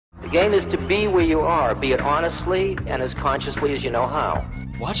game is to be where you are, be it honestly and as consciously as you know how.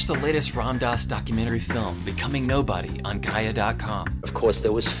 Watch the latest Ram Dass documentary film, Becoming Nobody, on Gaia.com. Of course,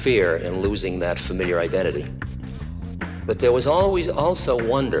 there was fear in losing that familiar identity. But there was always also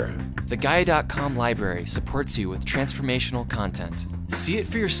wonder. The Gaia.com library supports you with transformational content. See it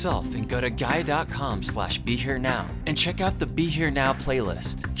for yourself and go to Gaia.com/BeHereNow and check out the Be Here Now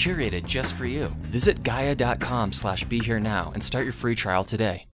playlist, curated just for you. Visit Gaia.com/BeHereNow and start your free trial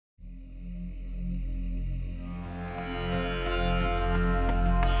today.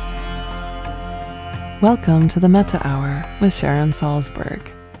 Welcome to the Metta Hour with Sharon Salzberg,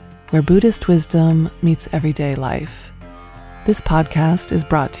 where Buddhist wisdom meets everyday life. This podcast is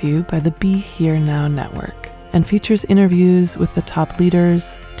brought to you by the Be Here Now Network and features interviews with the top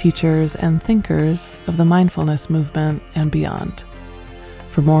leaders, teachers, and thinkers of the mindfulness movement and beyond.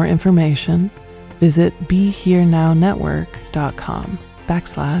 For more information, visit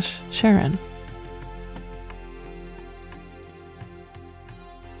BeHereNowNetwork.com/Sharon.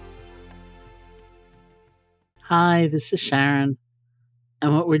 Hi, this is Sharon.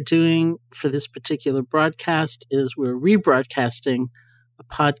 And what we're doing for this particular broadcast is we're rebroadcasting a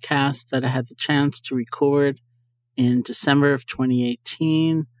podcast that I had the chance to record in December of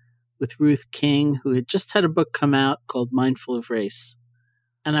 2018 with Ruth King, who had just had a book come out called Mindful of Race.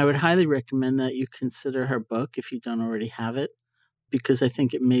 And I would highly recommend that you consider her book if you don't already have it, because I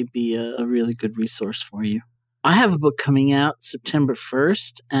think it may be a really good resource for you. I have a book coming out September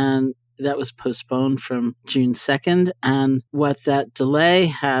 1st, and that was postponed from June 2nd. And what that delay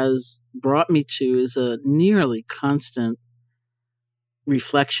has brought me to is a nearly constant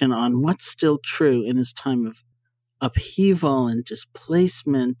reflection on what's still true in this time of upheaval and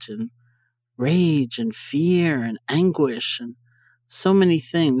displacement and rage and fear and anguish and so many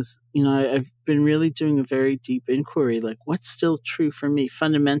things. You know, I've been really doing a very deep inquiry, like what's still true for me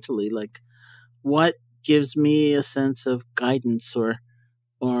fundamentally, like what gives me a sense of guidance or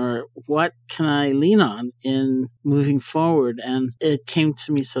what can I lean on in moving forward? And it came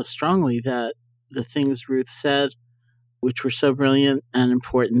to me so strongly that the things Ruth said, which were so brilliant and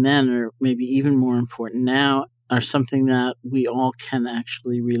important then, or maybe even more important now, are something that we all can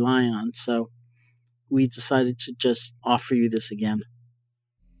actually rely on. So we decided to just offer you this again.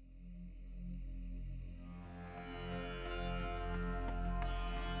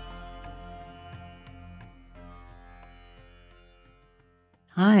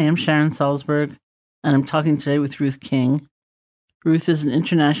 Hi, I'm Sharon Salzberg, and I'm talking today with Ruth King. Ruth is an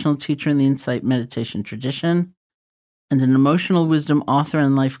international teacher in the Insight meditation tradition and an emotional wisdom author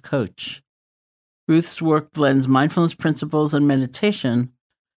and life coach. Ruth's work blends mindfulness principles and meditation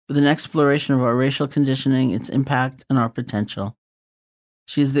with an exploration of our racial conditioning, its impact, and our potential.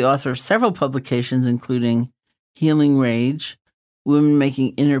 She is the author of several publications, including Healing Rage, Women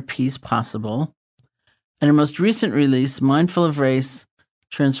Making Inner Peace Possible, and her most recent release, Mindful of Race,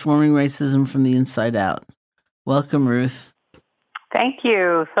 Transforming Racism from the Inside Out. Welcome, Ruth. Thank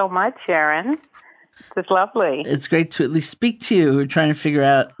you so much, Sharon. It's lovely. It's great to at least speak to you. We're trying to figure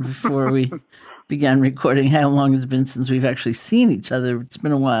out before we began recording how long it's been since we've actually seen each other. It's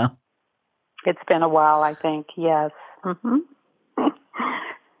been a while. It's been a while, I think, yes. Mm-hmm.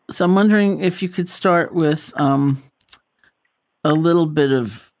 So I'm wondering if you could start with a little bit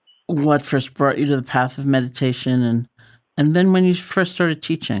of what first brought you to the path of meditation and then when you first started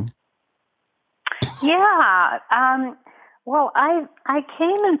teaching. Yeah. Well, I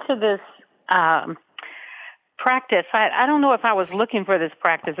came into this practice. I don't know if I was looking for this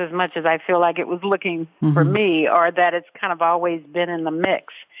practice as much as I feel like it was looking for me, or that it's kind of always been in the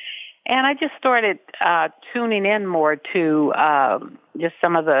mix. And I just started tuning in more to just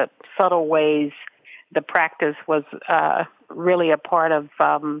some of the subtle ways the practice was really a part of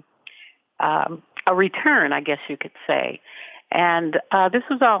a return, I guess you could say. And this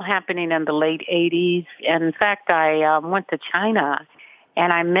was all happening in the late 80s. And in fact, I went to China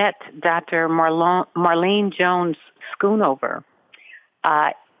and I met Dr. Marlene Jones Schoonover.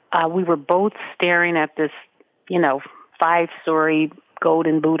 We were both staring at this, 5-story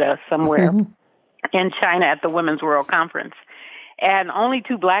golden Buddha somewhere in China at the Women's World Conference. And only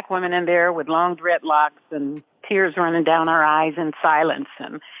 2 black women in there with long dreadlocks and tears running down our eyes in silence.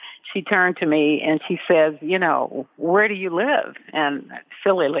 And she turned to me and she says, where do you live? And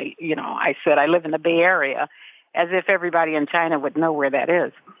sillily, I said, I live in the Bay Area, as if everybody in China would know where that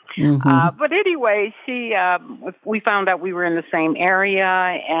is. But anyway, we found out we were in the same area,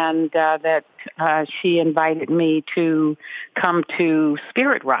 and that she invited me to come to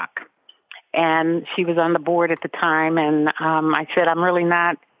Spirit Rock. And she was on the board at the time, and I said, I'm really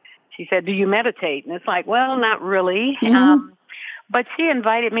not. She said, do you meditate? And it's like, well, not really. But she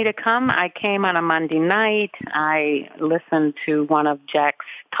invited me to come. I came on a Monday night. I listened to one of Jack's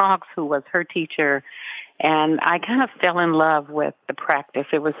talks, who was her teacher, and I kind of fell in love with the practice.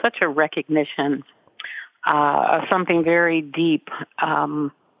 It was such a recognition of something very deep,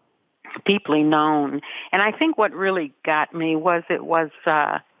 deeply known. And I think what really got me was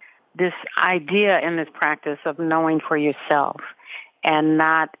this idea in this practice of knowing for yourself and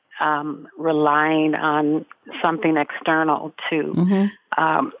not relying on something external to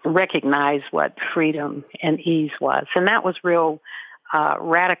recognize what freedom and ease was. And that was real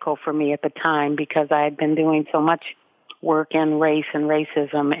radical for me at the time, because I had been doing so much work in race and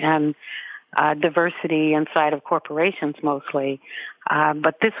racism and diversity inside of corporations mostly.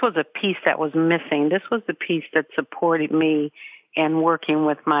 But this was a piece that was missing. This was the piece that supported me in working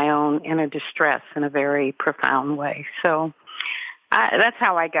with my own inner distress in a very profound way. So that's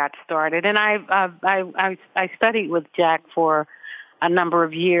how I got started. And I studied with Jack for a number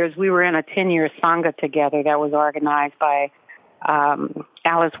of years. We were in a 10-year Sangha together that was organized by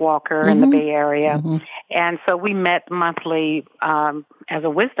Alice Walker in the Bay Area. And so we met monthly as a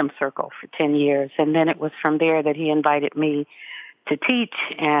wisdom circle for 10 years. And then it was from there that he invited me to teach.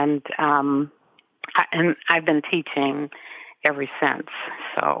 And I've been teaching ever since.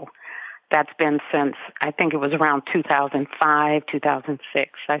 So that's been since, I think it was around 2005,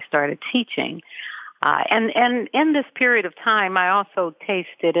 2006, I started teaching. And in this period of time, I also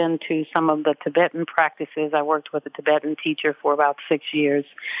tasted into some of the Tibetan practices. I worked with a Tibetan teacher for about 6 years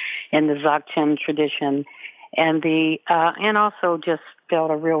in the Dzogchen tradition, and also just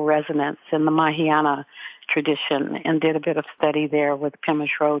felt a real resonance in the Mahayana tradition and did a bit of study there with Pema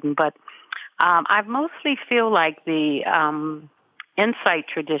Chodron. But I mostly feel like the insight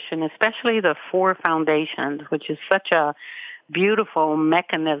tradition, especially the Four Foundations, which is such a beautiful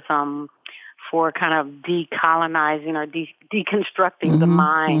mechanism for kind of decolonizing or deconstructing the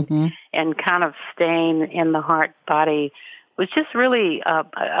mind and kind of staying in the heart body, was just really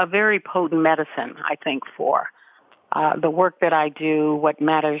a very potent medicine, I think, for the work that I do, what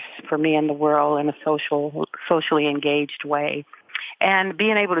matters for me in the world in a socially engaged way. And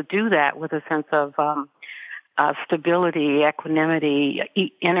being able to do that with a sense of stability, equanimity,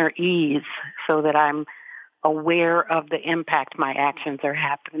 inner ease, so that I'm aware of the impact my actions are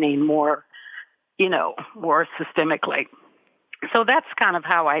happening more systemically. So that's kind of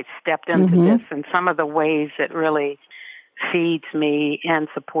how I stepped into this, and some of the ways it really feeds me and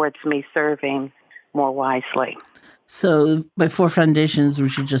supports me serving more wisely. So by Four Foundations, we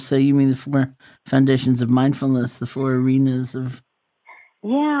should just say you mean the Four Foundations of mindfulness, the four arenas of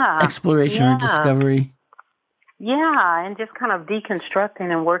exploration or discovery. Yeah, and just kind of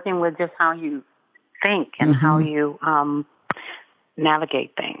deconstructing and working with just how you think and how you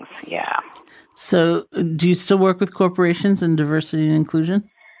navigate things. Yeah. So do you still work with corporations and diversity and inclusion?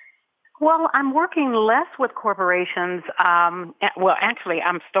 Well, I'm working less with corporations. Well, actually,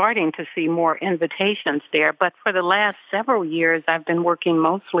 I'm starting to see more invitations there. But for the last several years, I've been working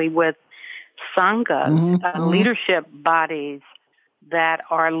mostly with sanghas, leadership bodies that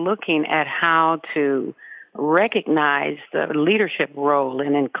are looking at how to recognize the leadership role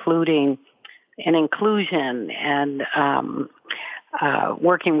in inclusion and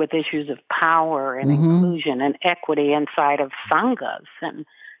working with issues of power and inclusion and equity inside of sanghas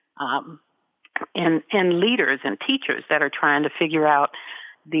and leaders and teachers that are trying to figure out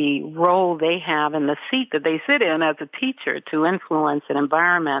the role they have in the seat that they sit in as a teacher to influence an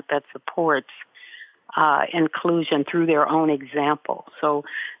environment that supports inclusion through their own example. So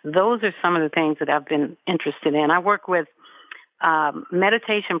those are some of the things that I've been interested in. I work with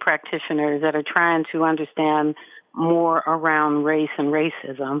meditation practitioners that are trying to understand more around race and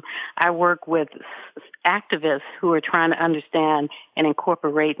racism. I work with activists who are trying to understand and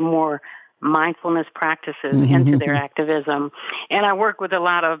incorporate more mindfulness practices into their activism. And I work with a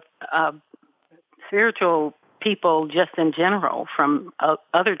lot of spiritual people just in general from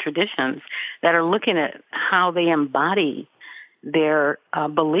other traditions that are looking at how they embody their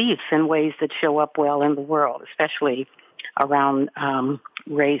beliefs in ways that show up well in the world, especially around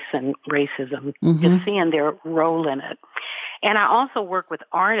race and racism, just seeing their role in it. And I also work with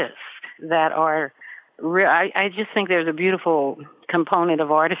artists that are, I just think there's a beautiful component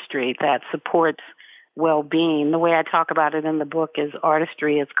of artistry that supports well-being. The way I talk about it in the book is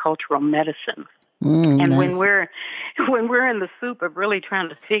artistry is cultural medicine. And nice. when we're in the soup of really trying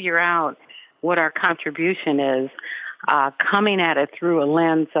to figure out what our contribution is, coming at it through a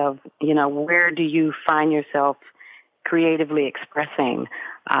lens of, where do you find yourself creatively expressing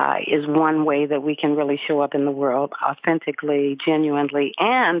is one way that we can really show up in the world authentically, genuinely,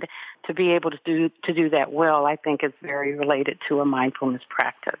 and to be able to do that well, I think is very related to a mindfulness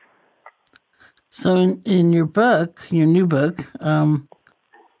practice. So in your book, your new book,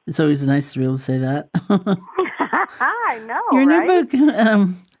 it's always nice to be able to say that. I know, your right? new book,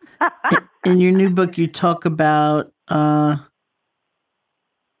 in your new book, you talk about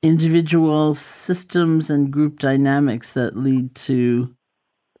individual systems and group dynamics that lead to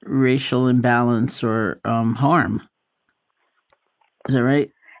racial imbalance or harm. Is that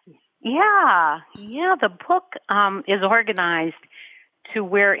right? Yeah. The book is organized to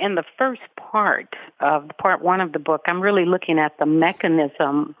where in the first part one of the book, I'm really looking at the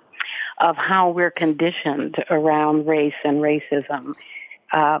mechanism of how we're conditioned around race and racism.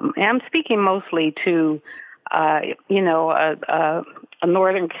 And I'm speaking mostly to, a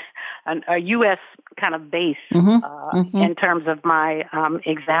U.S. kind of base in terms of my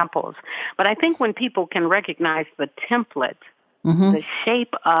examples. But I think when people can recognize the template, the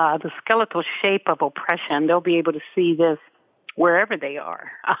shape, the skeletal shape of oppression, they'll be able to see this wherever they are,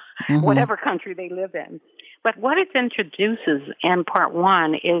 whatever country they live in. But what it introduces in part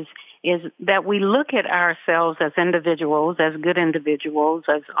one is that we look at ourselves as individuals, as good individuals,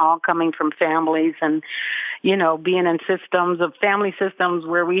 as all coming from families and, being in family systems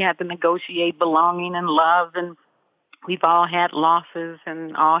where we had to negotiate belonging and love, and we've all had losses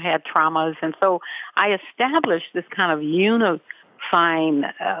and all had traumas. And so I established this kind of unifying,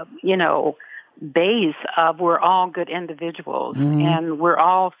 base of we're all good individuals and we're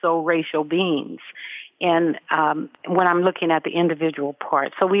also racial beings. And when I'm looking at the individual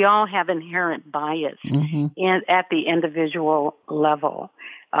part, so we all have inherent bias at the individual level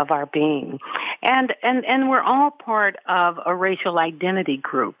of our being, and we're all part of a racial identity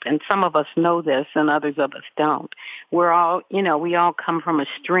group. And some of us know this, and others of us don't. We're all, we all come from a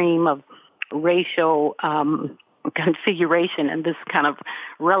stream of racial configuration in this kind of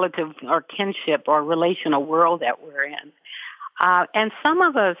relative or kinship or relational world that we're in. And some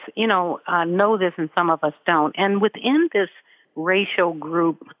of us, know this and some of us don't. And within this racial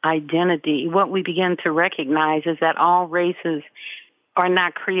group identity, what we begin to recognize is that all races are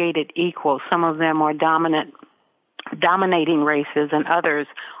not created equal. Some of them are dominating races and others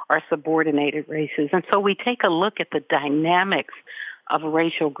are subordinated races. And so we take a look at the dynamics of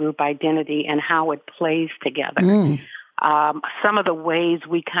racial group identity and how it plays together. Some of the ways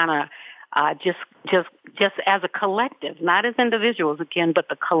we kind of just as a collective, not as individuals again, but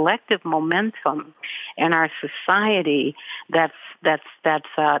the collective momentum in our society that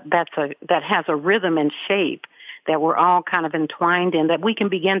has a rhythm and shape that we're all kind of entwined in, that we can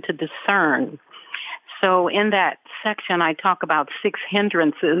begin to discern. So in that section, I talk about 6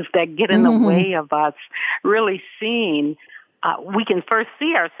 hindrances that get in the way of us really seeing. We can first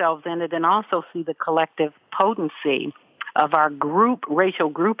see ourselves in it and also see the collective potency of our racial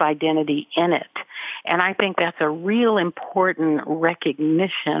group identity in it. And I think that's a real important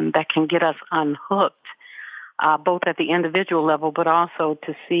recognition that can get us unhooked, both at the individual level, but also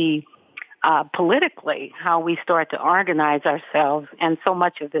to see politically how we start to organize ourselves. And so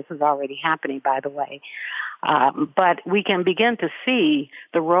much of this is already happening, by the way. But we can begin to see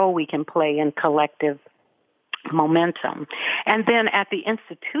the role we can play in collective momentum. And then at the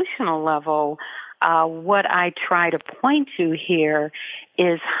institutional level, what I try to point to here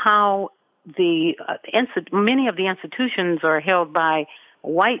is how many of the institutions are held by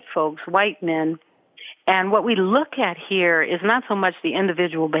white folks, white men. And what we look at here is not so much the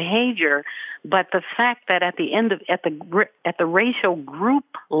individual behavior, but the fact that at the racial group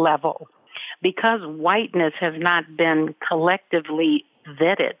level, because whiteness has not been collectively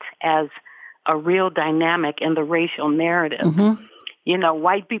vetted as a real dynamic in the racial narrative.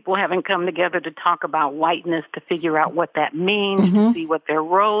 White people haven't come together to talk about whiteness, to figure out what that means, to see what their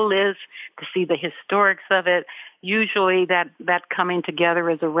role is, to see the historics of it. Usually that coming together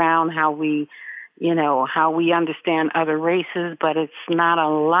is around how we understand other races, but it's not a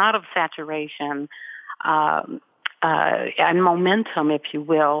lot of saturation and momentum, if you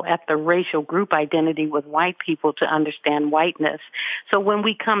will, at the racial group identity with white people to understand whiteness. So when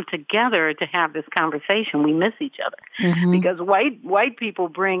we come together to have this conversation, we miss each other because white people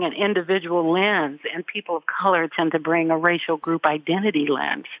bring an individual lens, and people of color tend to bring a racial group identity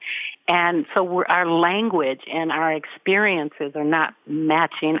lens. And so our language and our experiences are not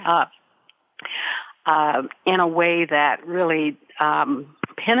matching up in a way that really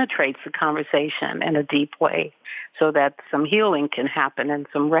penetrates the conversation in a deep way, so that some healing can happen and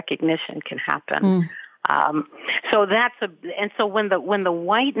some recognition can happen. So when the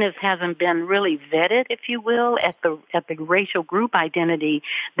whiteness hasn't been really vetted, if you will, at the racial group identity,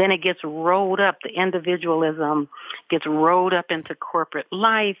 then it gets rolled up. The individualism gets rolled up into corporate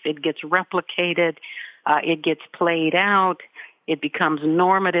life. It gets replicated. It gets played out. It becomes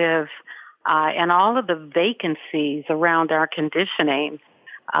normative, and all of the vacancies around our conditioning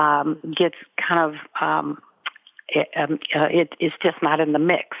gets kind of it's just not in the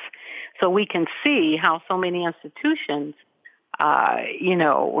mix. So we can see how so many institutions,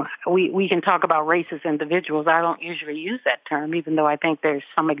 we can talk about race as individuals. I don't usually use that term, even though I think there's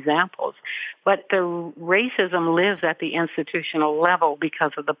some examples. But the racism lives at the institutional level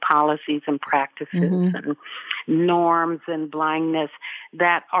because of the policies and practices and norms and blindness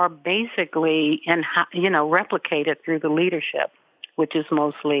that are basically, replicated through the leadership, which is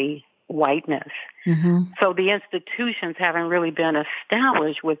mostly whiteness. So the institutions haven't really been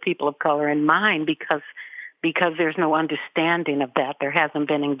established with people of color in mind because there's no understanding of that. There hasn't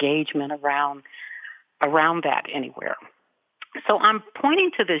been engagement around that anywhere. So I'm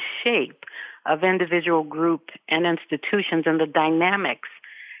pointing to the shape of individual, group, and institutions and the dynamics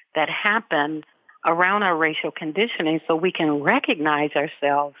that happen around our racial conditioning so we can recognize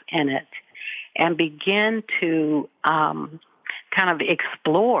ourselves in it and begin to kind of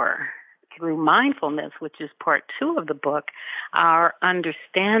explore through mindfulness, which is part 2 of the book, our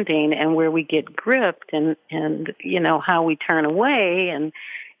understanding and where we get gripped and how we turn away and,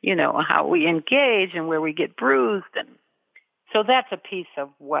 how we engage and where we get bruised. And so that's a piece of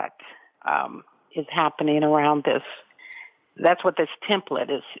what is happening around this. That's what this template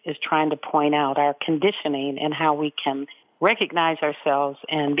is trying to point out, our conditioning and how we can recognize ourselves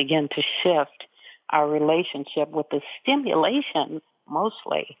and begin to shift our relationship with the stimulation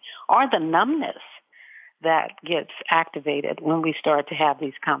mostly, or the numbness that gets activated when we start to have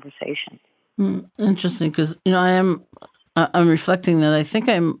these conversations. Interesting, because I'm reflecting that I think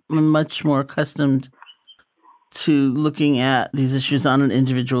I'm much more accustomed to looking at these issues on an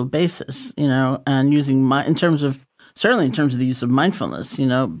individual basis, and using certainly in terms of the use of mindfulness,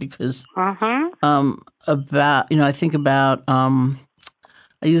 because I think about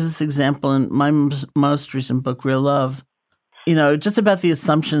I use this example in my most recent book, Real Love. Just about the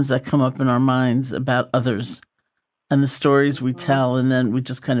assumptions that come up in our minds about others and the stories we tell, and then we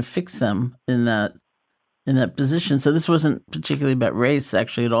just kind of fix them in that position. So this wasn't particularly about race,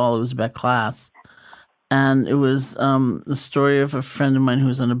 actually, at all. It was about class. And it was the story of a friend of mine who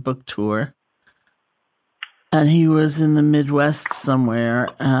was on a book tour. And he was in the Midwest somewhere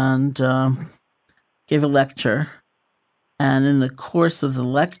and gave a lecture. And in the course of the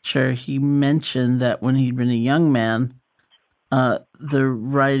lecture, he mentioned that when he'd been a young man, the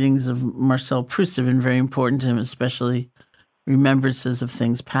writings of Marcel Proust have been very important to him, especially remembrances of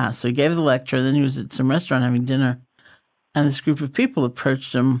things past. So he gave the lecture, and then he was at some restaurant having dinner, and this group of people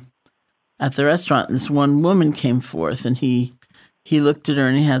approached him at the restaurant, and this one woman came forth, and he looked at her,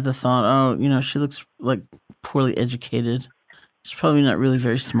 and he had the thought, she looks like poorly educated. She's probably not really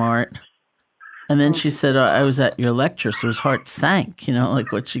very smart. And then she said, I was at your lecture, so his heart sank,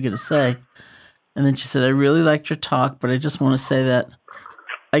 like, what's she going to say? And then she said, I really liked your talk, but I just want to say that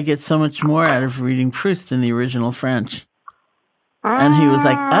I get so much more out of reading Proust in the original French. And he was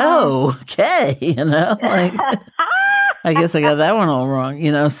like, oh, okay, like, I guess I got that one all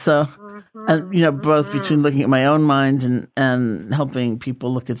wrong, so, and, both between looking at my own mind and helping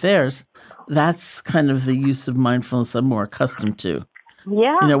people look at theirs, that's kind of the use of mindfulness I'm more accustomed to.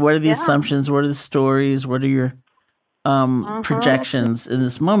 Yeah. What are the assumptions? What are the stories? What are your projections in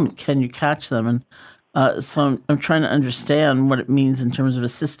this moment? Can you catch them? And so I'm trying to understand what it means in terms of a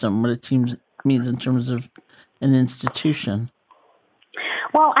system, what it means in terms of an institution.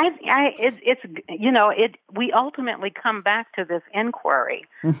 Well, we ultimately come back to this inquiry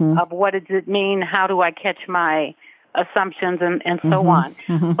of what does it mean? How do I catch my assumptions and so on?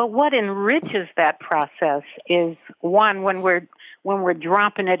 But what enriches that process is, one, when we're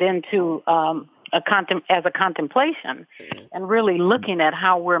dropping it into as a contemplation and really looking at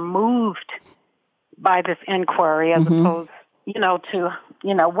how we're moved by this inquiry as opposed, to,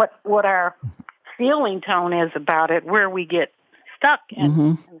 what our feeling tone is about it, where we get stuck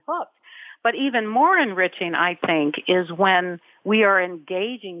and hooked. But even more enriching, I think, is when we are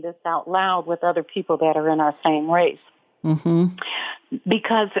engaging this out loud with other people that are in our same race.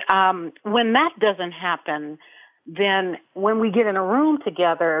 Because when that doesn't happen, then when we get in a room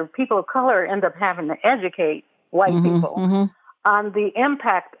together, people of color end up having to educate white people on the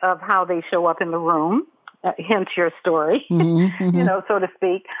impact of how they show up in the room, hence your story, so to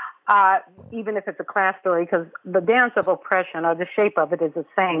speak, even if it's a class story, because the dance of oppression, or the shape of it, is the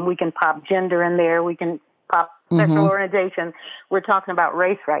same. We can pop gender in there. We can pop sexual orientation. We're talking about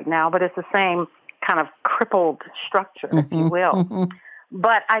race right now, but it's the same kind of crippled structure, if you will.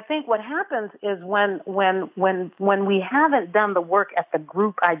 But I think what happens is when we haven't done the work at the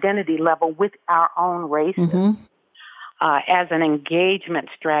group identity level with our own races, as an engagement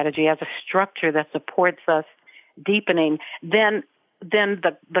strategy, as a structure that supports us deepening, then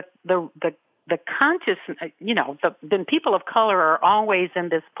the conscious, then people of color are always in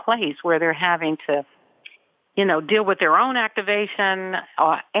this place where they're having to, deal with their own activation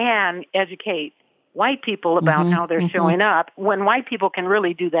and educate white people about how they're showing up, when white people can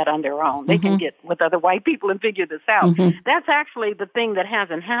really do that on their own. They can get with other white people and figure this out. That's actually the thing that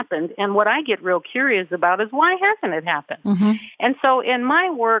hasn't happened. And what I get real curious about is, why hasn't it happened? And so in my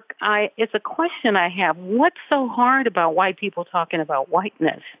work, it's a question I have. What's so hard about white people talking about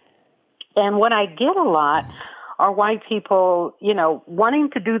whiteness? And what I get a lot are white people, wanting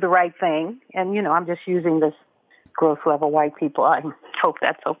to do the right thing. And, I'm just using this gross level white people. I hope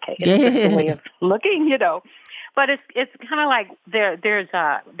that's okay. It's just a way of looking, But it's kind of like there's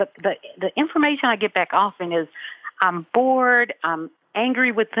the information I get back often is, I'm bored, I'm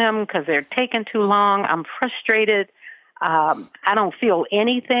angry with them because they're taking too long, I'm frustrated, I don't feel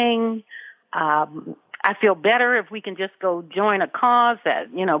anything. I feel better if we can just go join a cause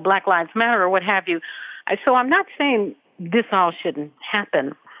that, Black Lives Matter or what have you. So I'm not saying this all shouldn't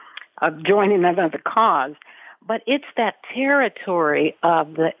happen, of joining another cause, but it's that territory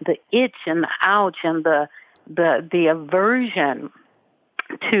of the itch and the ouch and the aversion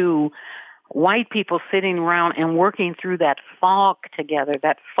to white people sitting around and working through that fog together,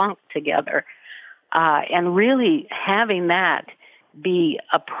 that funk together, and really having that be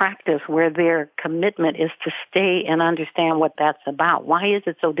a practice where their commitment is to stay and understand what that's about. Why is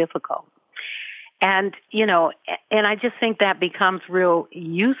it so difficult? And, and I just think that becomes real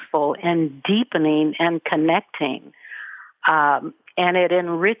useful and deepening and connecting. And it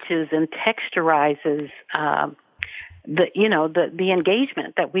enriches and texturizes, the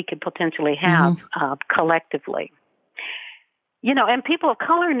engagement that we could potentially have collectively. And people of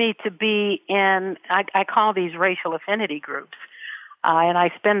color need to be in, I call these racial affinity groups. And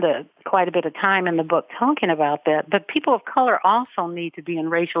I spend quite a bit of time in the book talking about that. But people of color also need to be in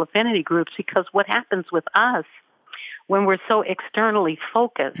racial affinity groups, because what happens with us when we're so externally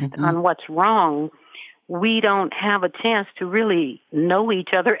focused on what's wrong, we don't have a chance to really know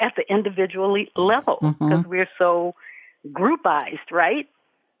each other at the individual level, because we're so groupized, right?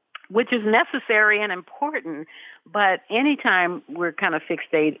 Which is necessary and important. But anytime we're kind of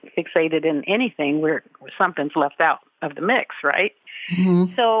fixated in anything, where something's left out of the mix, right?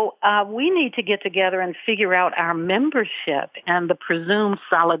 So we need to get together and figure out our membership and the presumed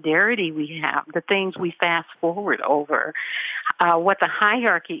solidarity we have, the things we fast forward over, what the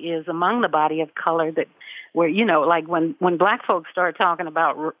hierarchy is among the body of color, that where, like when Black folks start talking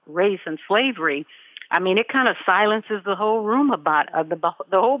about race and slavery, I mean, it kind of silences the whole room about the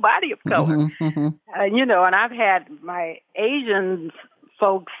whole body of color. And I've had my Asian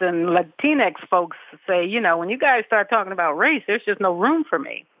folks and Latinx folks say, when you guys start talking about race, there's just no room for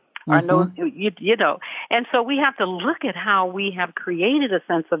me. Or no, And so we have to look at how we have created a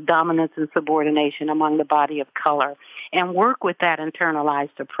sense of dominance and subordination among the body of color, and work with that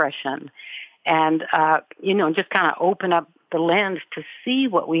internalized oppression. And, just kind of open up the lens to see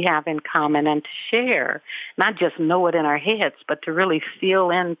what we have in common and to share, not just know it in our heads, but to really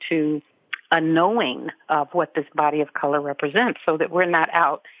feel into a knowing of what this body of color represents, so that we're not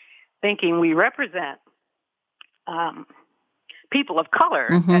out thinking we represent people of color,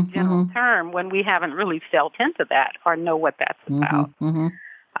 that general term, when we haven't really felt into that or know what that's about.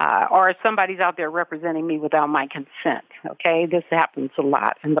 Or somebody's out there representing me without my consent, okay? This happens a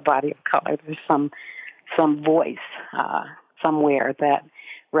lot in the body of color. There's some voice somewhere that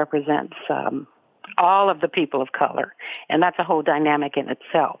represents all of the people of color, and that's a whole dynamic in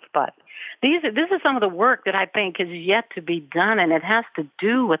itself. But this is some of the work that I think is yet to be done, and it has to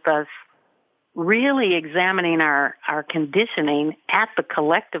do with us really examining our conditioning at the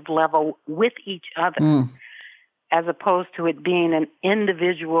collective level with each other, as opposed to it being an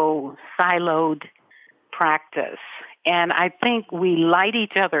individual siloed practice. And I think we light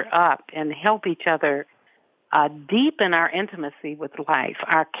each other up and help each other deepen our intimacy with life.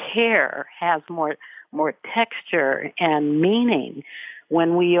 Our care has more texture and meaning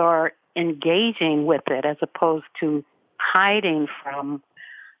when we are engaging with it, as opposed to hiding from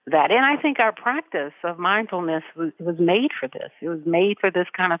that. And I think our practice of mindfulness was made for this. It was made for this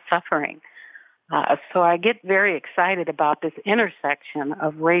kind of suffering. So I get very excited about this intersection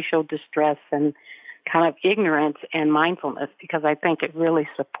of racial distress and kind of ignorance and mindfulness, because I think it really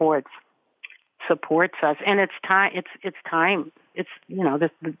supports us. And it's time. It's time. It's, the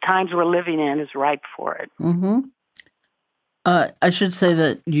times we're living in is ripe for it. Mm-hmm. I should say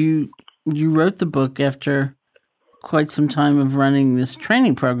that you wrote the book after quite some time of running this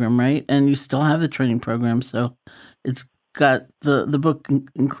training program, right? And you still have the training program, so it's got the book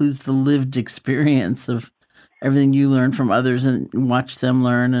includes the lived experience of everything you learn from others and watch them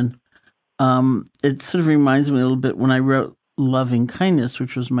learn. And it sort of reminds me a little bit when I wrote Loving Kindness,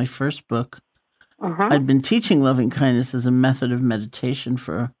 which was my first book. I'd been teaching loving kindness as a method of meditation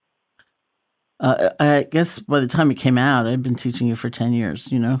for, I guess by the time it came out, I'd been teaching it for 10 years,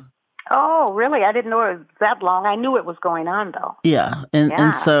 Oh, really? I didn't know it was that long. I knew it was going on, though. Yeah.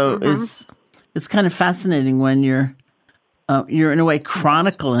 And so it's kind of fascinating when you're in a way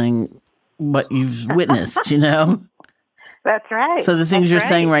chronicling what you've witnessed, That's right. So the things you're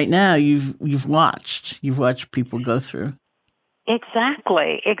saying right now, you've watched people go through.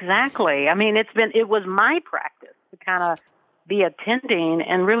 Exactly. I mean, it was my practice to kind of be attending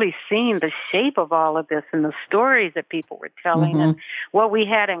and really seeing the shape of all of this and the stories that people were telling and what we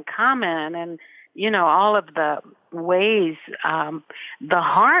had in common, and all of the ways the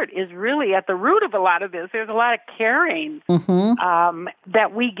heart is really at the root of a lot of this. There's a lot of caring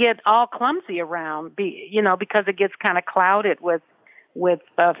that we get all clumsy around, because it gets kind of clouded with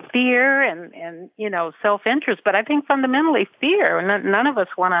fear and self-interest. But I think fundamentally fear, and none of us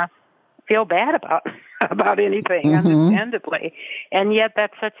want to feel bad about anything, understandably. And yet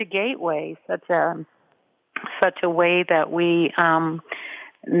that's such a gateway, such a way that we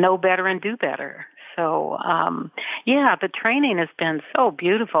know better and do better. So, the training has been so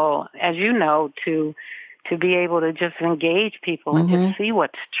beautiful, as you know, to be able to just engage people and just see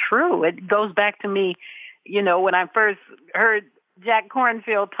what's true. It goes back to me, when I first heard Jack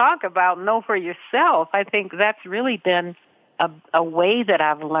Kornfield talk about know for yourself. I think that's really been a way that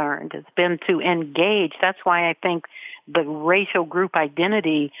I've learned. It's been to engage. That's why I think the racial group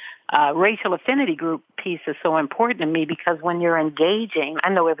identity, racial affinity group piece is so important to me, because when you're engaging, I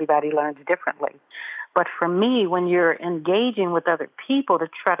know everybody learns differently, but for me, when you're engaging with other people to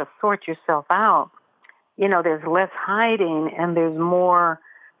try to sort yourself out, there's less hiding and there's more,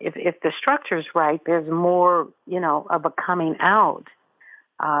 if the structure's right, there's more, of a coming out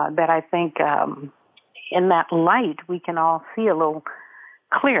that I think in that light we can all see a little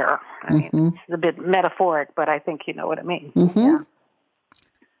clearer. I mean, it's a bit metaphoric, but I think you know what I mean. Yeah.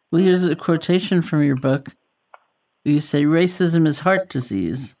 Well, here's a quotation from your book. You say, racism is heart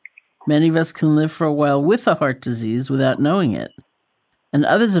disease. Many of us can live for a while with a heart disease without knowing it. And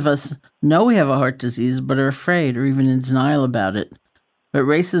others of us know we have a heart disease but are afraid or even in denial about it. But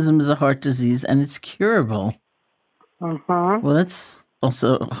racism is a heart disease and it's curable. Well, that's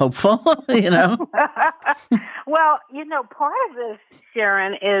also hopeful, Well, part of this,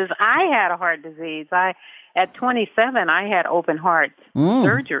 Sharon, is I had a heart disease. At 27, I had open heart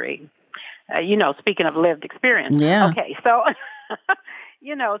surgery. Speaking of lived experience. Yeah. Okay, so,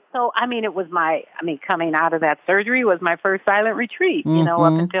 it was coming out of that surgery was my first silent retreat.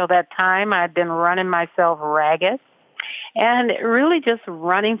 Up until that time, I'd been running myself ragged. And really just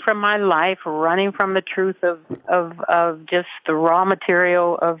running from my life, running from the truth of just the raw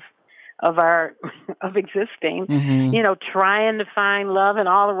material of existing, trying to find love in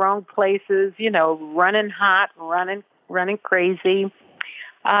all the wrong places, running hot, running crazy.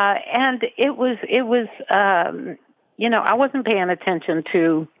 And it was I wasn't paying attention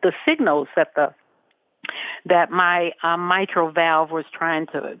to the signals that my mitral valve was trying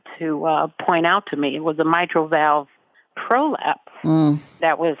to point out to me. It was a mitral valve prolapse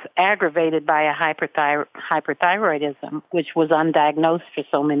that was aggravated by a hyperthyroidism, which was undiagnosed for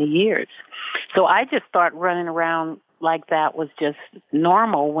so many years. So I just thought running around like that was just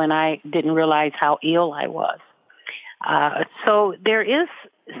normal when I didn't realize how ill I was. So there is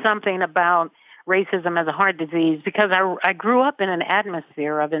something about racism as a heart disease, because I grew up in an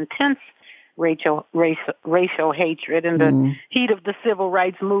atmosphere of intense racial hatred in the heat of the civil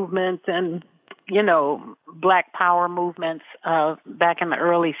rights movement and Black Power movements back in the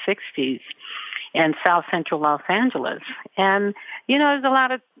early 60s in South Central Los Angeles. And, there's a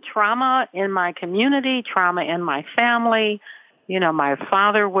lot of trauma in my community, trauma in my family. My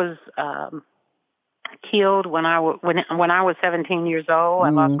father was killed when I was 17 years old. I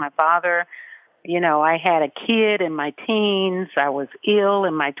lost my father. I had a kid in my teens. I was ill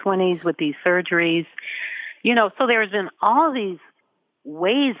in my 20s with these surgeries. So there's been all these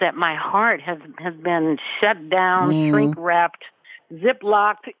ways that my heart has been shut down, shrink wrapped,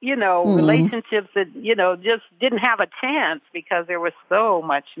 ziplocked, relationships that, just didn't have a chance because there was so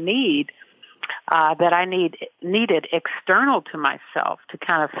much need that I needed external to myself to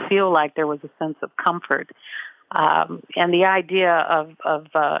kind of feel like there was a sense of comfort. And the idea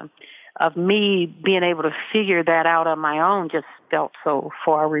of me being able to figure that out on my own just felt so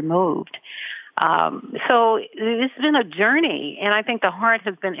far removed. So it's been a journey, and I think the heart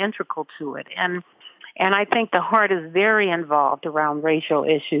has been integral to it. And I think the heart is very involved around racial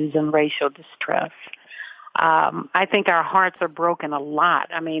issues and racial distress. I think our hearts are broken a lot.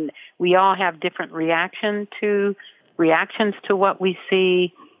 I mean, we all have different reactions to what we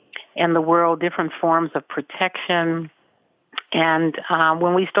see in the world, different forms of protection. And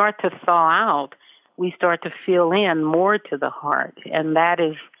when we start to thaw out, we start to feel in more to the heart. And that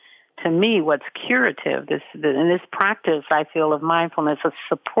is, to me, what's curative. In this practice, I feel, of mindfulness, it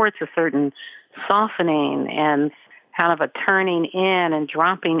supports a certain softening and kind of a turning in and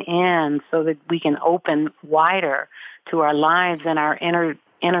dropping in so that we can open wider to our lives and our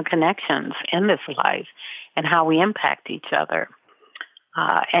interconnections in this life and how we impact each other.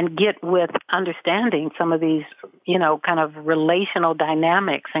 And get with understanding some of these, kind of relational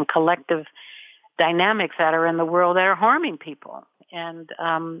dynamics and collective dynamics that are in the world that are harming people. And,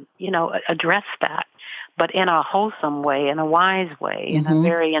 address that, but in a wholesome way, in a wise way, in a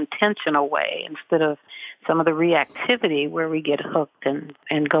very intentional way, instead of some of the reactivity where we get hooked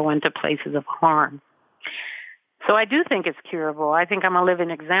and go into places of harm. So I do think it's curable. I think I'm a living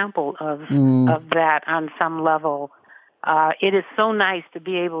example of that on some level. It is so nice to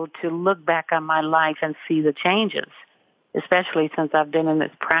be able to look back on my life and see the changes, especially since I've been in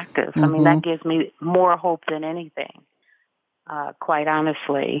this practice. I mean, that gives me more hope than anything. Quite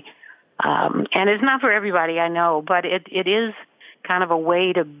honestly. And it's not for everybody, I know, but it is kind of a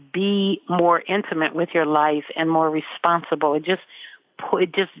way to be more intimate with your life and more responsible. It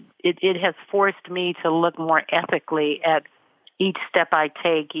has forced me to look more ethically at each step I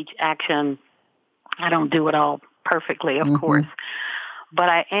take, each action. I don't do it all perfectly, of course, but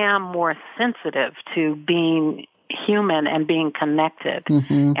I am more sensitive to being human and being connected.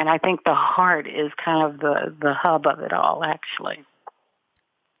 And I think the heart is kind of the hub of it all, actually.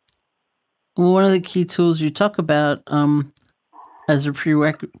 Well, one of the key tools you talk about as a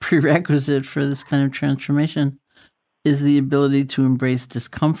prerequisite for this kind of transformation is the ability to embrace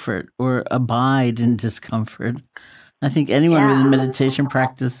discomfort or abide in discomfort. I think anyone with a meditation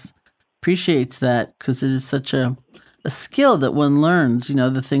practice appreciates that because it is such a skill that one learns,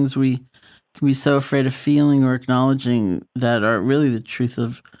 the things we can be so afraid of feeling or acknowledging that are really the truth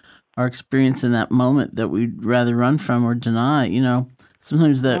of our experience in that moment that we'd rather run from or deny.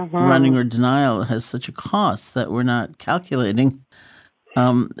 Sometimes that running or denial has such a cost that we're not calculating.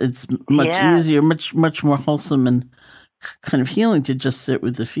 It's much easier, much more wholesome and kind of healing to just sit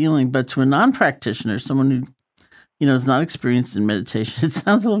with the feeling. But to a non-practitioner, someone who, is not experienced in meditation, it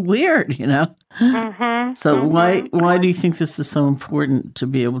sounds a little weird, So why do you think this is so important to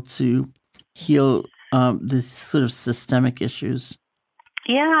be able to heal these sort of systemic issues?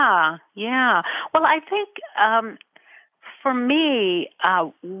 Yeah. Well, I think for me,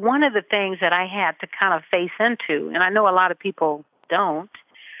 one of the things that I had to kind of face into, and I know a lot of people don't,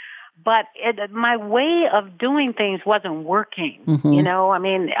 but my way of doing things wasn't working. I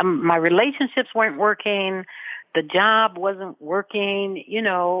mean, my relationships weren't working. The job wasn't working.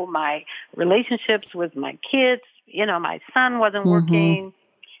 My relationships with my kids, my son wasn't working.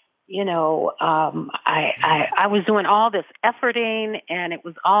 I was doing all this efforting, and it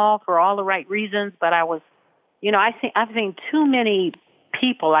was all for all the right reasons, but I was, I've seen too many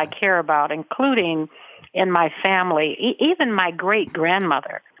people I care about, including in my family, even my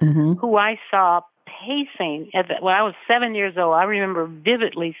great-grandmother, who I saw pacing. When I was 7 years old, I remember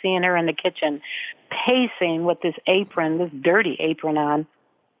vividly seeing her in the kitchen, pacing with this dirty apron on,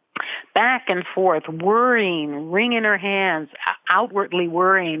 back and forth, worrying, wringing her hands, outwardly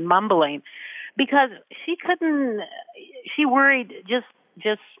worrying, mumbling, because she worried just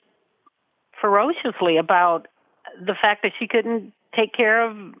ferociously about the fact that she couldn't take care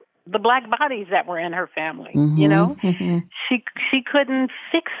of the black bodies that were in her family. She couldn't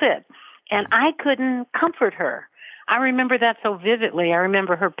fix it, and I couldn't comfort her. I remember that so vividly. I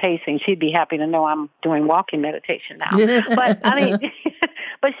remember her pacing. She'd be happy to know I'm doing walking meditation now. But I mean,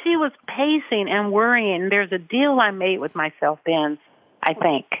 but she was pacing and worrying. There's a deal I made with myself then, I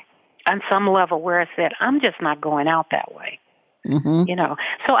think, on some level, where I said, I'm just not going out that way.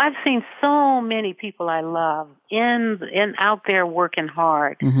 So I've seen so many people I love out there working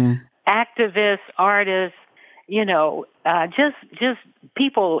hard, activists, artists, just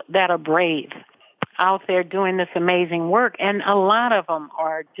people that are brave. out there doing this amazing work, and a lot of them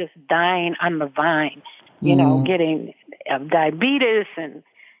are just dying on the vine, getting diabetes and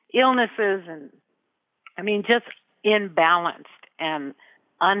illnesses, and I mean, just imbalanced and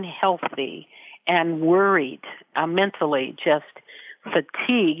unhealthy and worried mentally, just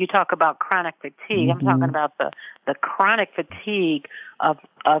fatigue. You talk about chronic fatigue. I'm talking about the chronic fatigue of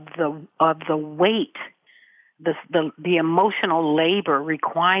the weight, the emotional labor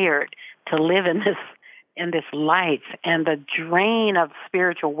required to live in this life, and the drain of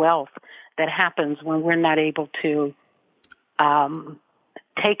spiritual wealth that happens when we're not able to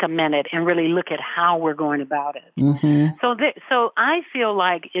take a minute and really look at how we're going about it. Mm-hmm. So I feel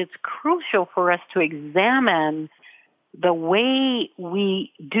like it's crucial for us to examine the way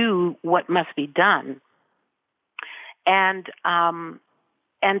we do what must be done. And some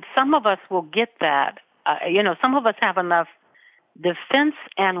of us will get that. Some of us have enough defense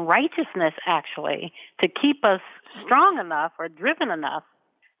and righteousness, actually, to keep us strong enough or driven enough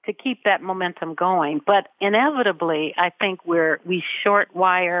to keep that momentum going. But inevitably, I think we short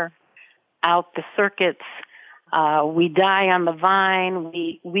wire out the circuits. We die on the vine.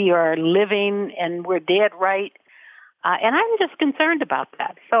 We are living and we're dead right. And I'm just concerned about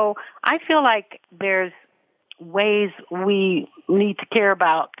that. So I feel like there's ways we need to care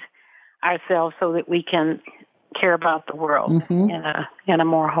about ourselves so that we can care about the world in a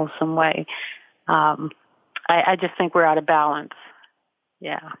more wholesome way. I just think we're out of balance.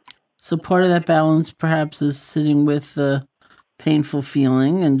 Yeah. So part of that balance perhaps is sitting with the painful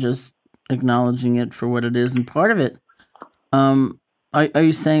feeling and just acknowledging it for what it is. And part of it, are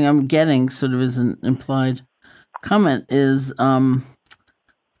you saying, I'm getting sort of as an implied comment, is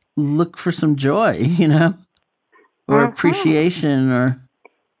look for some joy, or appreciation or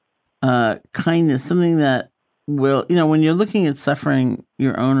kindness, something that will, when you're looking at suffering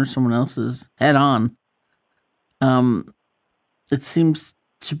your own or someone else's head on, it seems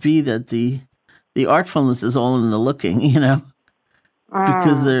to be that the artfulness is all in the looking,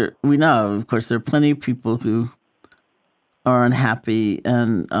 because we know, of course, there are plenty of people who are unhappy,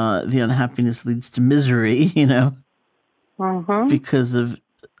 and the unhappiness leads to misery, because of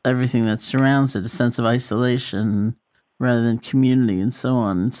everything that surrounds it, a sense of isolation rather than community and so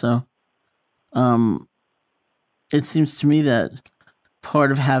on. And so it seems to me that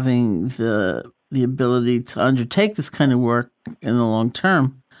part of having the ability to undertake this kind of work in the long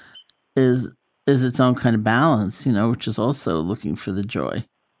term is its own kind of balance, which is also looking for the joy.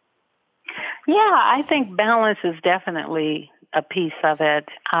 Yeah, I think balance is definitely a piece of it.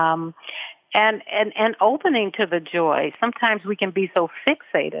 And opening to the joy. Sometimes we can be so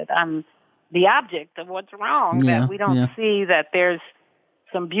fixated on the object of what's wrong that we don't see that there's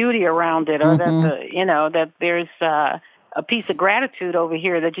some beauty around it, or that there's a piece of gratitude over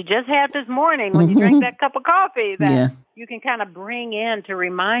here that you just had this morning when you drank that cup of coffee that you can kind of bring in to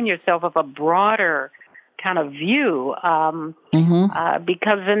remind yourself of a broader kind of view,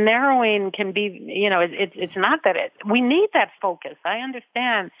 because the narrowing can be, it's not that we need that focus. I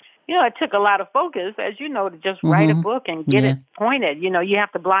understand. It took a lot of focus, as you know, to just write a book and get it pointed. You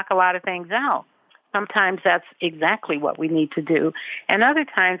have to block a lot of things out. Sometimes that's exactly what we need to do. And other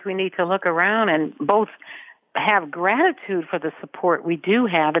times we need to look around and both have gratitude for the support we do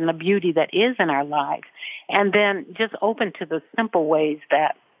have and the beauty that is in our lives, and then just open to the simple ways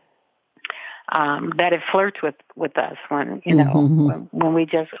that it flirts with us when, when we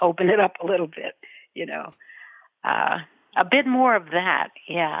just open it up a little bit, a bit more of that.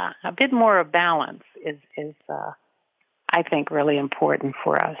 Yeah. A bit more of balance is I think, really important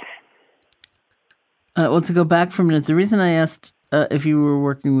for us. Well, to go back for a minute, the reason I asked if you were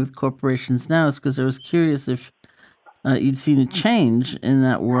working with corporations now is because I was curious if you'd seen a change in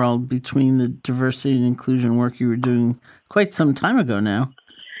that world between the diversity and inclusion work you were doing quite some time ago now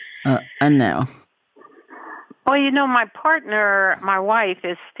and now. Well, my partner, my wife,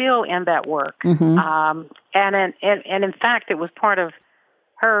 is still in that work. And in fact, it was part of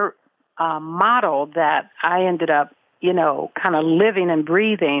her model that I ended up, kind of living and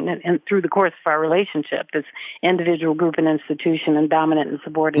breathing and through the course of our relationship, this individual, group, and institution, and dominant and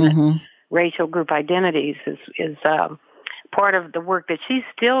subordinate racial group identities is part of the work that she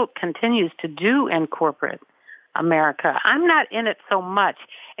still continues to do in corporate America. I'm not in it so much.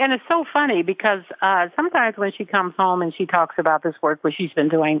 And it's so funny because sometimes when she comes home and she talks about this work, which she's been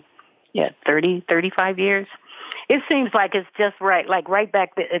doing 30, 35 years, it seems like it's just right, like right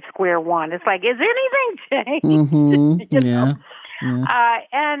back at square one. It's like, is anything changed?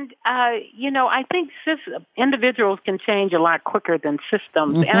 I think individuals can change a lot quicker than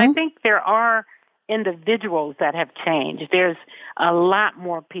systems. And I think there are individuals that have changed. There's a lot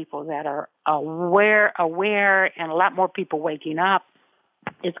more people that are aware, and a lot more people waking up.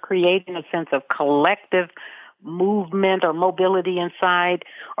 It's creating a sense of collective movement or mobility inside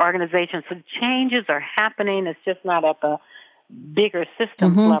organizations. So changes are happening. It's just not at the bigger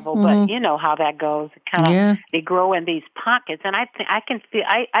systems level, but you know how that goes. They grow in these pockets, and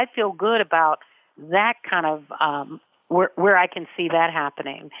I feel good about that kind of where I can see that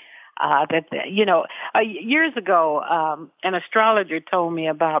happening. Years ago, an astrologer told me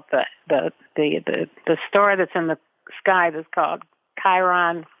about the star that's in the sky that's called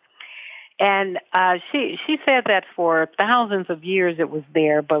Chiron. And she said that for thousands of years it was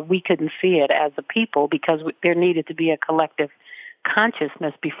there, but we couldn't see it as a people because there needed to be a collective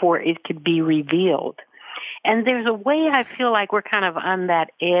consciousness before it could be revealed. And there's a way I feel like we're kind of on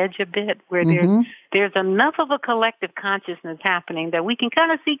that edge a bit where there's enough of a collective consciousness happening that we can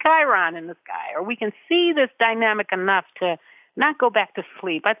kind of see Chiron in the sky, or we can see this dynamic enough to not go back to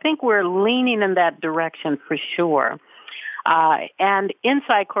sleep. I think we're leaning in that direction for sure. And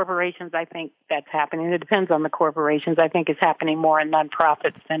inside corporations, I think that's happening. It depends on the corporations. I think it's happening more in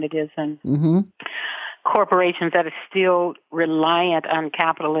nonprofits than it is in corporations that are still reliant on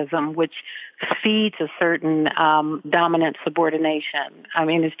capitalism, which feeds a certain dominant subordination. I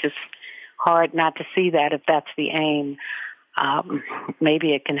mean, it's just hard not to see that if that's the aim.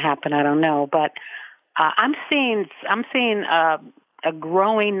 Maybe it can happen. I don't know, but I'm seeing a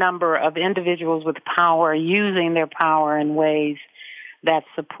growing number of individuals with power using their power in ways that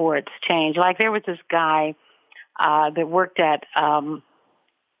supports change. Like there was this guy that worked at a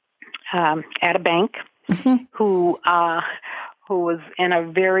bank who was in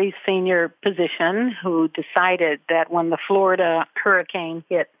a very senior position, who decided that when the Florida hurricane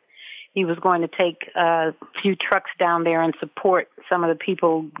hit, he was going to take a few trucks down there and support some of the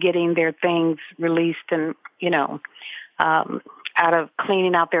people getting their things released and, out of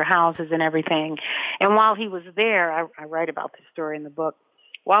cleaning out their houses and everything. And while he was there, I write about this story in the book.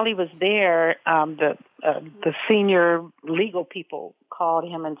 While he was there, the senior legal people called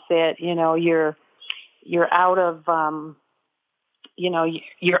him and said, you're out of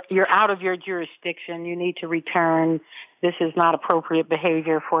you're out of your jurisdiction. You need to return. This is not appropriate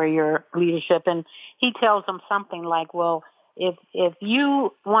behavior for your leadership. And he tells them something like, well, if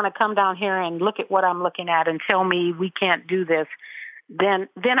you want to come down here and look at what I'm looking at and tell me we can't do this, then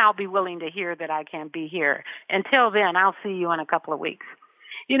I'll be willing to hear that I can't be here. Until then, I'll see you in a couple of weeks.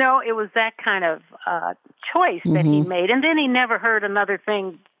 It was that kind of choice that he made. And then he never heard another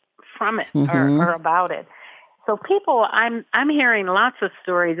thing from it or about it. So people, I'm hearing lots of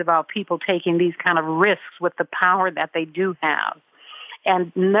stories about people taking these kind of risks with the power that they do have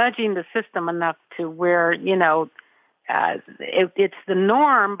and nudging the system enough to where, it's the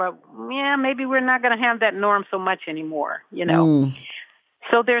norm, but maybe we're not going to have that norm so much anymore,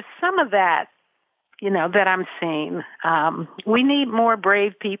 So there's some of that, that I'm seeing. We need more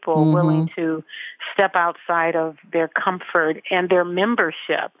brave people willing to step outside of their comfort and their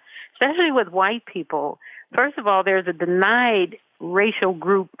membership, especially with white people. First of all, there's a denied racial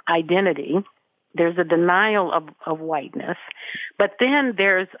group identity. There's a denial of whiteness. But then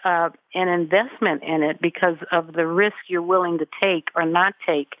there's an investment in it because of the risk you're willing to take or not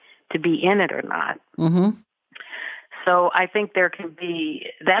take to be in it or not. So I think there can be,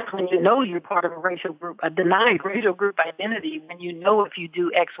 that's when you know you're part of a racial group, a denied racial group identity, when you know if you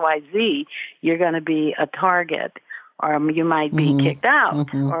do X, Y, Z, you're going to be a target, or you might be kicked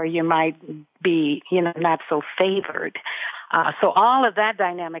out, or you might be, not so favored. So all of that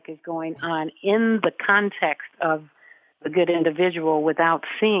dynamic is going on in the context of the good individual without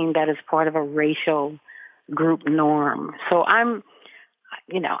seeing that as part of a racial group norm. So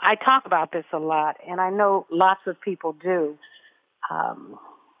I talk about this a lot, and I know lots of people do,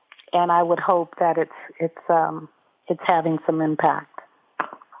 and I would hope that it's having some impact.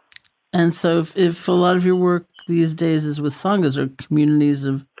 And so, if a lot of your work these days is with sanghas or communities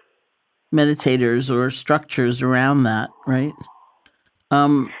of meditators or structures around that, right?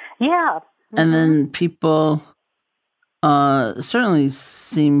 Yeah. And then people certainly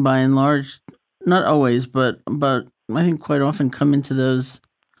seem, by and large, not always, but I think quite often come into those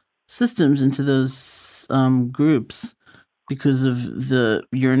systems, into those groups because of the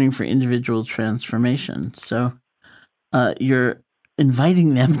yearning for individual transformation. So you're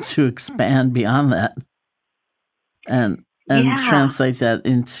inviting them to expand beyond that and translate that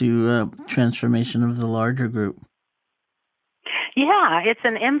into transformation of the larger group. Yeah, it's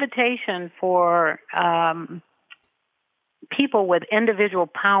an invitation for people with individual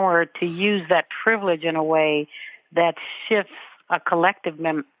power to use that privilege in a way that shifts a collective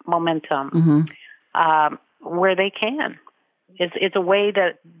momentum. where they can. It's a way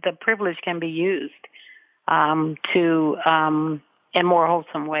that the privilege can be used to in more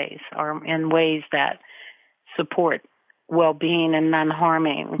wholesome ways, or in ways that support well-being and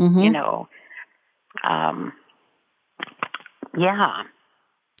non-harming. Mm-hmm. Yeah.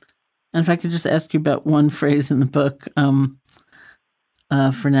 And if I could just ask you about one phrase in the book,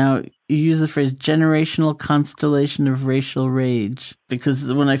 for now, you use the phrase generational constellation of racial rage,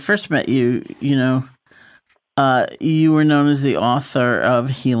 because when I first met you, you were known as the author of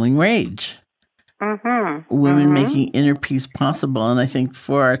Healing Rage. Mm-hmm. Women Mm-hmm. Making Inner Peace Possible. And I think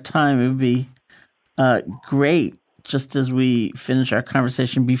for our time, it would be great, just as we finish our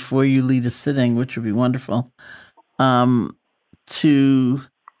conversation before you lead us sitting, which would be wonderful, to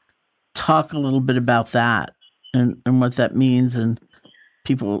talk a little bit about that and what that means, and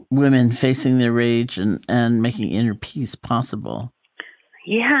women facing their rage and making inner peace possible.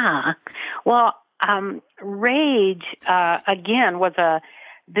 Yeah. Well, rage, again,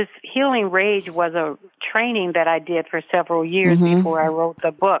 this Healing Rage was a training that I did for several years Mm-hmm. before I wrote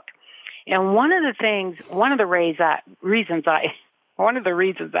the book. And one of the reasons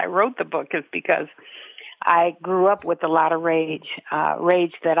I wrote the book is because I grew up with a lot of rage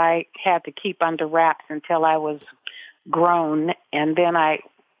that I had to keep under wraps until I was grown. And then I,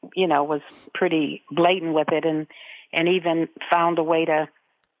 was pretty blatant with it, and even found a way to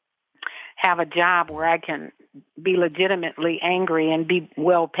have a job where I can be legitimately angry and be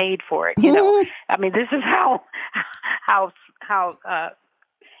well paid for it. I mean, this is how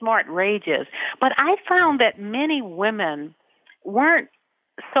smart rage is. But I found that many women weren't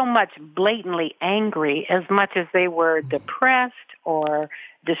so much blatantly angry as much as they were depressed or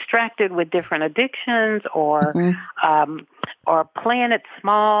distracted with different addictions, or playing it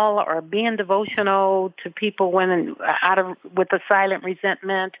small, or being devotional to people with a silent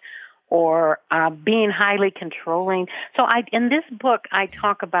resentment, or being highly controlling. So in this book, I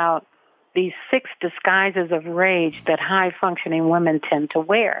talk about these 6 disguises of rage that high-functioning women tend to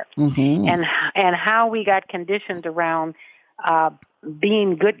wear, and how we got conditioned around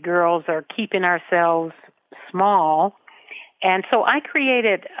being good girls or keeping ourselves small. And so I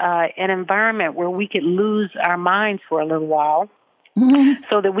created an environment where we could lose our minds for a little while,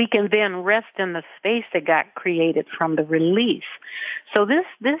 so that we can then rest in the space that got created from the release. So this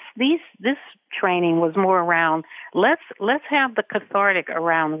training was more around let's have the cathartic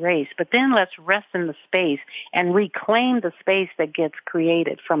around race, but then let's rest in the space and reclaim the space that gets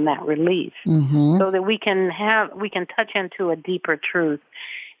created from that release, so that we can touch into a deeper truth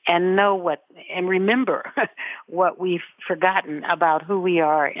and remember what we've forgotten about who we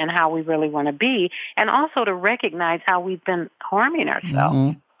are and how we really want to be, and also to recognize how we've been harming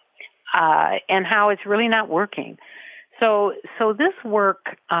ourselves, and how it's really not working. So this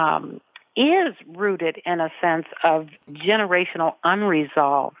work is rooted in a sense of generational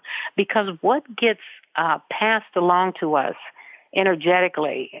unresolved, because what gets passed along to us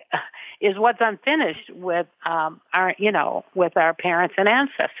energetically is what's unfinished with our parents and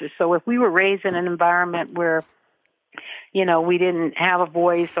ancestors. So if we were raised in an environment where we didn't have a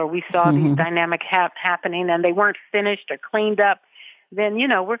voice, or we saw these dynamics happening and they weren't finished or cleaned up, then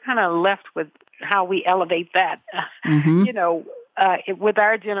we're kind of left with how we elevate that with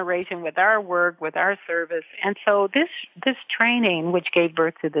our generation, with our work, with our service. And so this training, which gave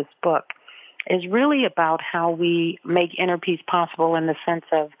birth to this book, is really about how we make inner peace possible, in the sense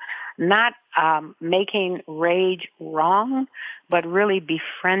of not making rage wrong, but really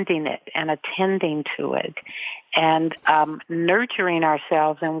befriending it and attending to it, and nurturing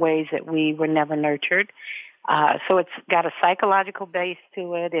ourselves in ways that we were never nurtured. So it's got a psychological base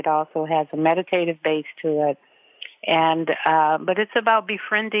to it. It also has a meditative base to it. And but it's about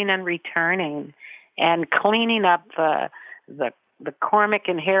befriending and returning and cleaning up the karmic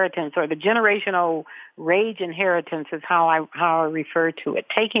inheritance, or the generational rage inheritance is how I refer to it.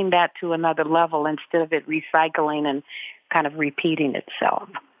 Taking that to another level instead of it recycling and kind of repeating itself.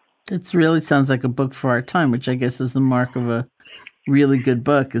 It really sounds like a book for our time, which I guess is the mark of a really good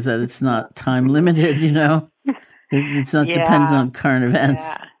book, is that it's not time limited, It's not dependent on current events.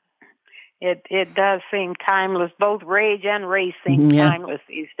 Yeah. It does seem timeless. Both rage and race seem timeless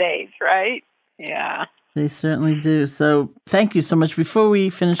these days, right? Yeah. They certainly do. So thank you so much. Before we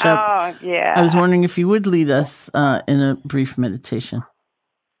finish up, I was wondering if you would lead us in a brief meditation.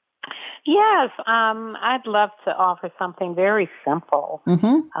 Yes. I'd love to offer something very simple,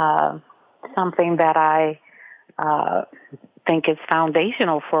 something that I think is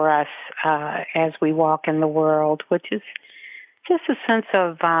foundational for us as we walk in the world, which is just a sense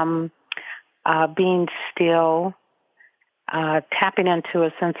of being still, tapping into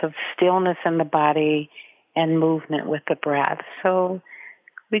a sense of stillness in the body and movement with the breath. So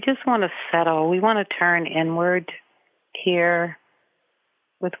we just want to settle. We want to turn inward here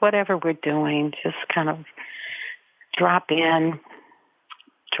with whatever we're doing. Just kind of drop in,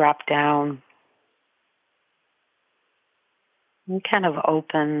 drop down, and kind of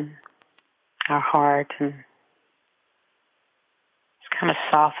open our heart and just kind of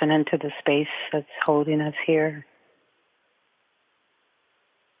soften into the space that's holding us here.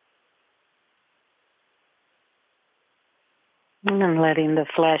 And then letting the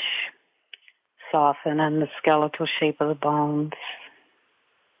flesh soften and the skeletal shape of the bones.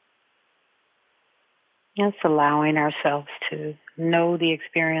 Just allowing ourselves to know the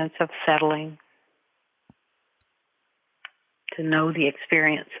experience of settling, to know the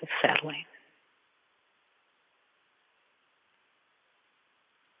experience of settling.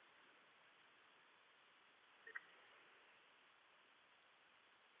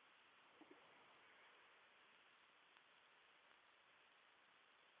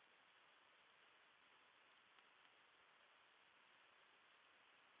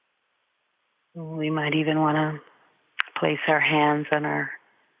 We might even want to place our hands on our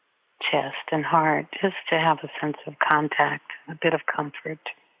chest and heart just to have a sense of contact, a bit of comfort.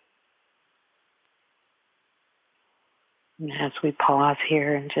 And as we pause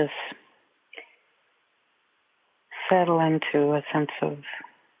here and just settle into a sense of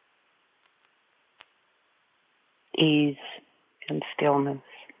ease and stillness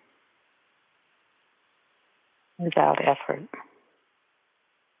without effort.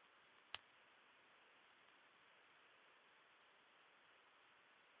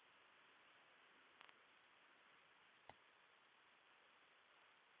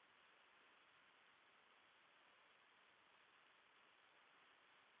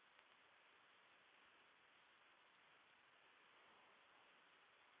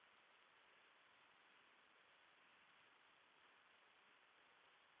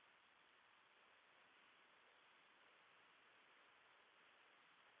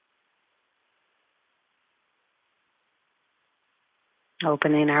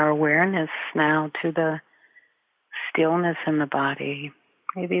 Opening our awareness now to the stillness in the body.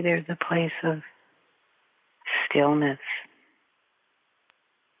 Maybe there's a place of stillness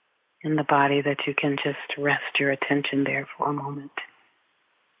in the body that you can just rest your attention there for a moment.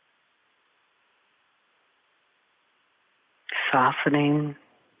 Softening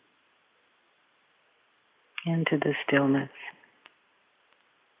into the stillness.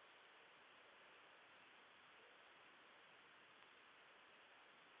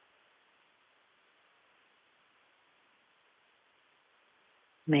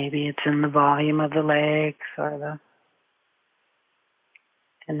 Maybe it's in the volume of the legs or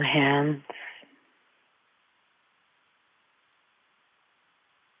in the hands.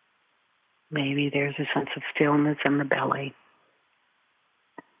 Maybe there's a sense of stillness in the belly,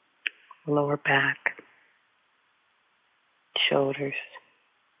 lower back, shoulders.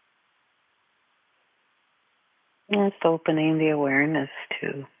 Just opening the awareness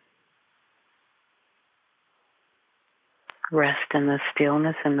to rest in the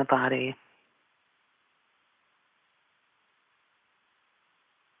stillness in the body.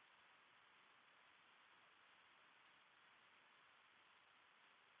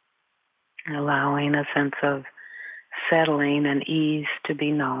 Allowing a sense of settling and ease to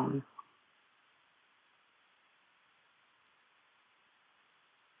be known.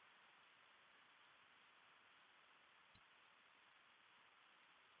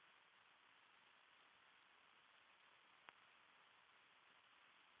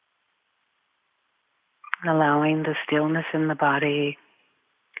 Allowing the stillness in the body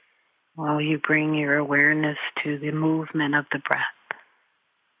while you bring your awareness to the movement of the breath.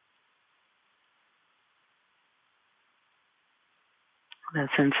 The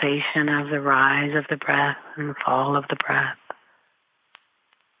sensation of the rise of the breath and the fall of the breath.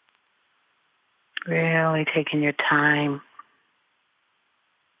 Really taking your time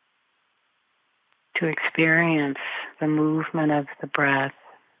to experience the movement of the breath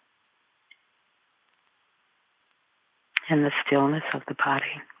and the stillness of the body.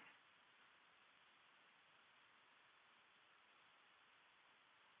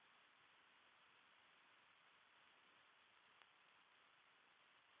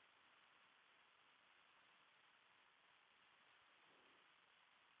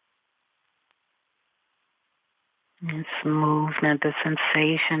 This movement, the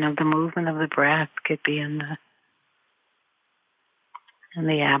sensation of the movement of the breath could be in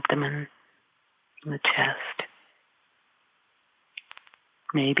the abdomen, in the chest,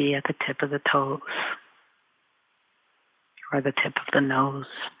 maybe at the tip of the toes, or the tip of the nose.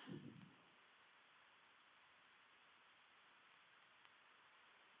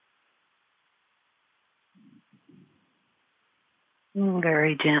 And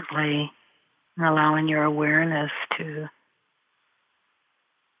very gently allowing your awareness to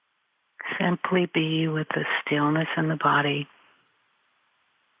simply be with the stillness in the body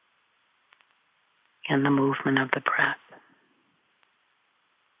and the movement of the breath.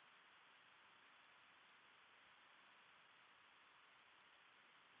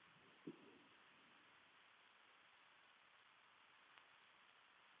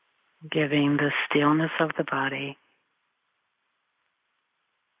 Giving the stillness of the body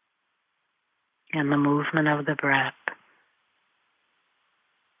and the movement of the breath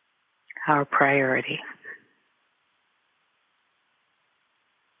our priority.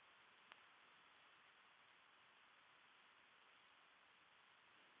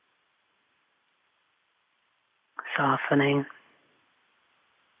 Softening,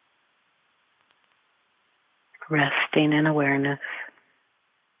 resting in awareness.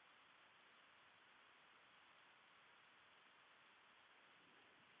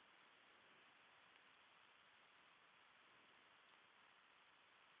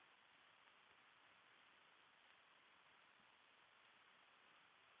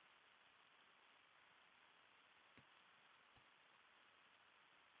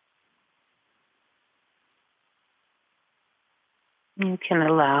 You can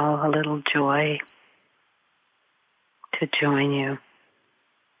allow a little joy to join you.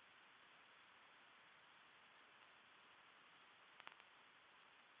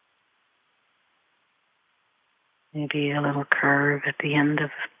 Maybe a little curve at the end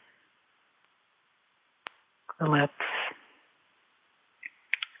of the lips.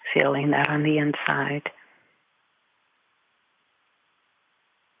 Feeling that on the inside.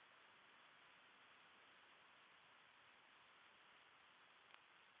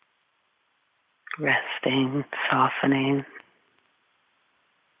 Resting, softening,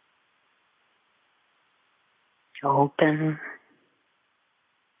 open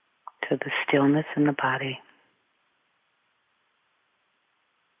to the stillness in the body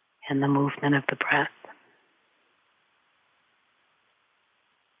and the movement of the breath.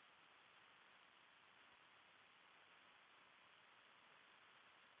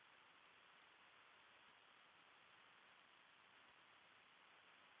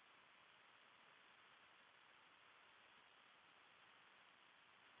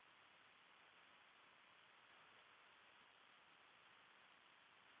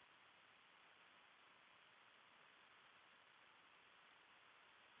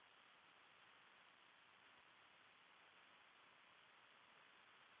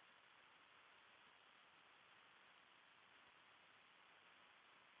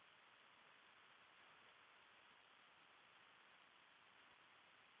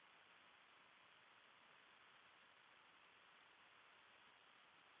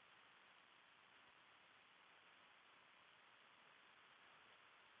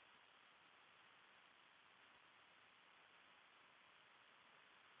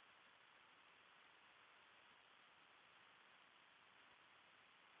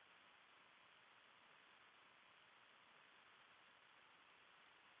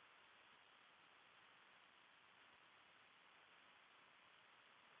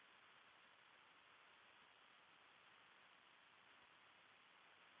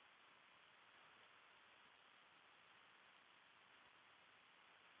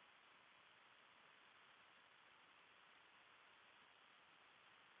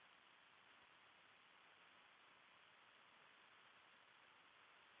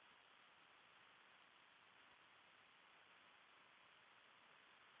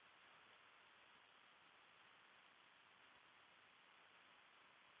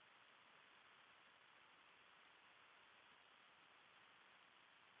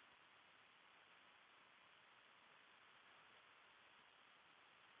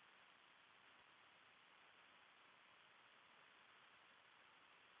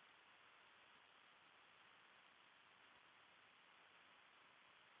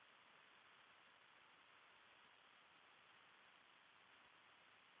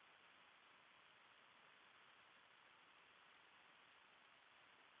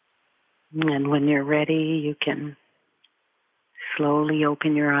 And when you're ready, you can slowly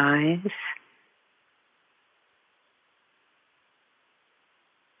open your eyes.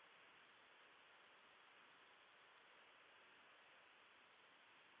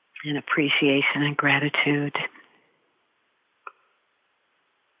 In appreciation and gratitude.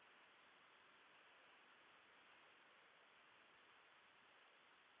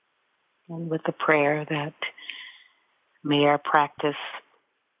 And with the prayer that May our practice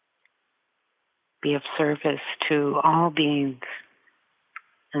be of service to all beings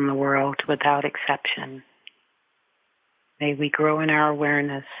in the world without exception. May we grow in our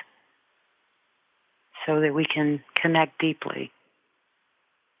awareness so that we can connect deeply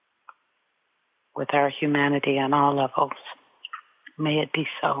with our humanity on all levels. May it be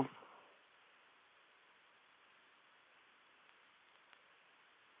so.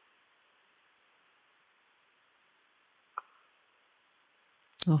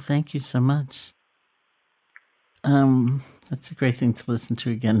 Well, thank you so much. That's a great thing to listen to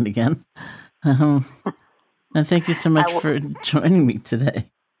again and again. And thank you so much for joining me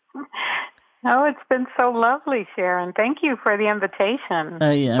today. Oh, it's been so lovely, Sharon. Thank you for the invitation,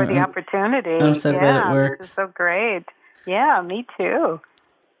 for the opportunity. I'm so glad it worked. This is so great. Yeah, me too.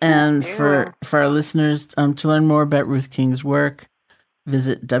 And for our listeners, to learn more about Ruth King's work,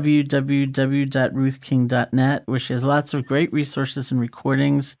 visit www.ruthking.net, where she has lots of great resources and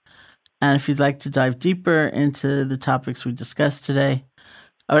recordings. And if you'd like to dive deeper into the topics we discussed today,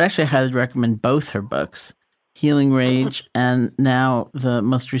 I would actually highly recommend both her books, Healing Rage, and now the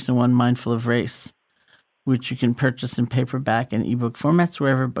most recent one, Mindful of Race, which you can purchase in paperback and ebook formats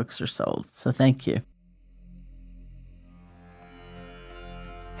wherever books are sold. So thank you.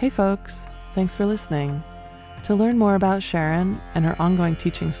 Hey folks, thanks for listening. To learn more about Sharon and her ongoing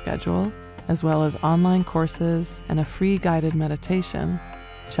teaching schedule, as well as online courses and a free guided meditation,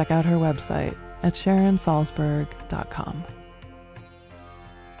 check out her website at SharonSalzberg.com.